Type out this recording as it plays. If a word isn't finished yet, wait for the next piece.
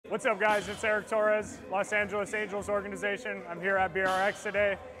What's up, guys? It's Eric Torres, Los Angeles Angels organization. I'm here at BRX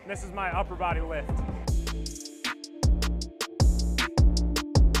today, and this is my upper body lift.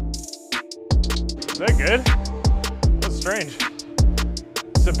 Is that good? That's strange.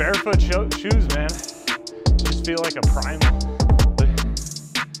 It's the barefoot shoes, man. Just feel like a primal.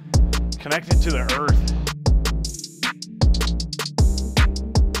 Connected to the earth.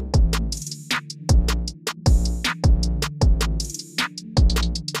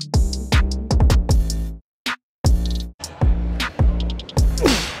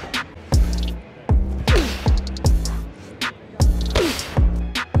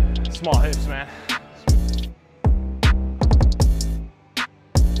 Small hips, man.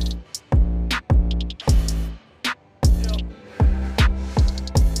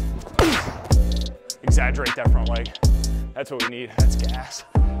 Exaggerate that front leg. That's what we need. That's gas.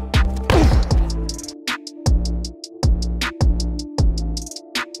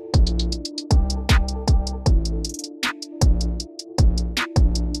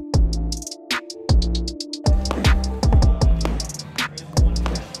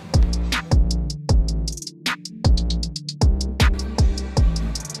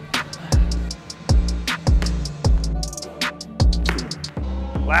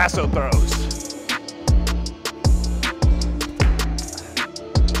 Lasso throws.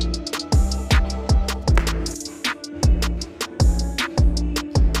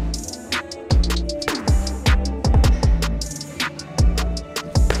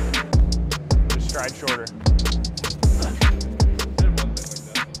 Just stride shorter.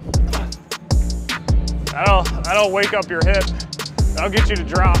 That'll wake up your hip. That'll get you to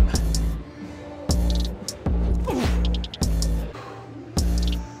drop.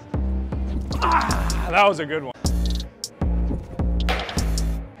 That was a good one.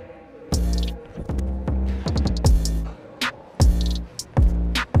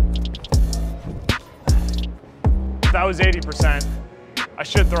 That was 80%. I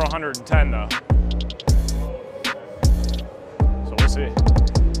should throw 110 though. So we'll see.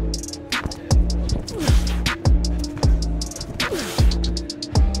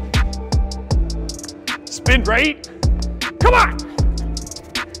 Spin rate. Come on.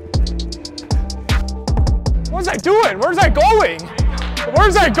 What's that doing? Where's that going?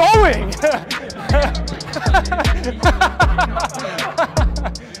 Where's that going?